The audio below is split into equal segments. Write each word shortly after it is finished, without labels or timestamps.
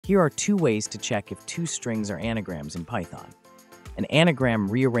Here are two ways to check if two strings are anagrams in Python. An anagram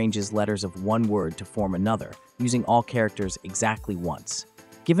rearranges letters of one word to form another, using all characters exactly once.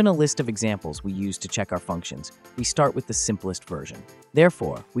 Given a list of examples we use to check our functions, we start with the simplest version.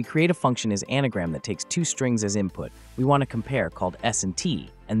 Therefore, we create a function as anagram that takes two strings as input we want to compare called s and t,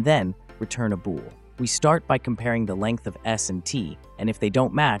 and then return a bool. We start by comparing the length of s and t, and if they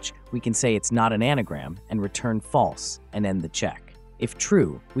don't match, we can say it's not an anagram and return false and end the check. If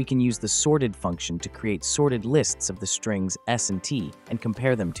true, we can use the sorted function to create sorted lists of the strings s and t and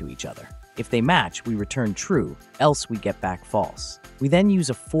compare them to each other. If they match, we return true, else we get back false. We then use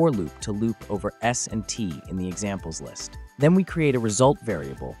a for loop to loop over s and t in the examples list. Then we create a result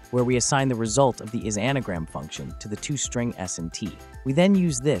variable where we assign the result of the isAnagram function to the two-string s and t. We then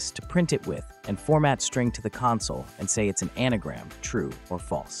use this to print it with and format string to the console and say it's an anagram, true or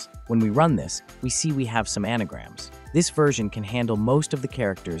false. When we run this, we see we have some anagrams. This version can handle most of the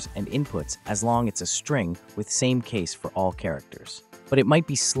characters and inputs as long as it's a string with same case for all characters. But it might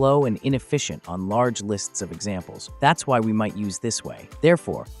be slow and inefficient on large lists of examples. That's why we might use this way.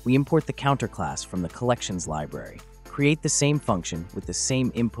 Therefore, we import the counter class from the collections library, create the same function with the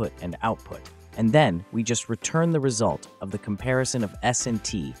same input and output, and then we just return the result of the comparison of s and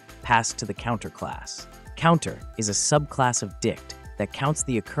t passed to the counter class. Counter is a subclass of dict that counts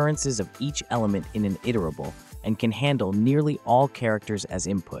the occurrences of each element in an iterable and can handle nearly all characters as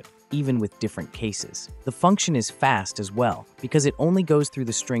input, even with different cases. The function is fast as well because it only goes through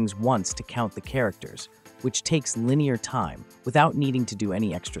the strings once to count the characters, which takes linear time without needing to do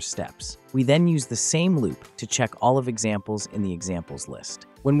any extra steps. We then use the same loop to check all of examples in the examples list.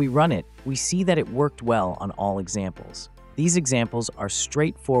 When we run it, we see that it worked well on all examples. These examples are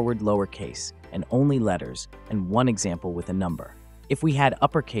straightforward lowercase and only letters, and one example with a number. If we had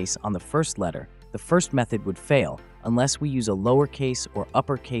uppercase on the first letter, the first method would fail unless we use a lowercase or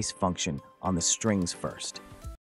uppercase function on the strings first.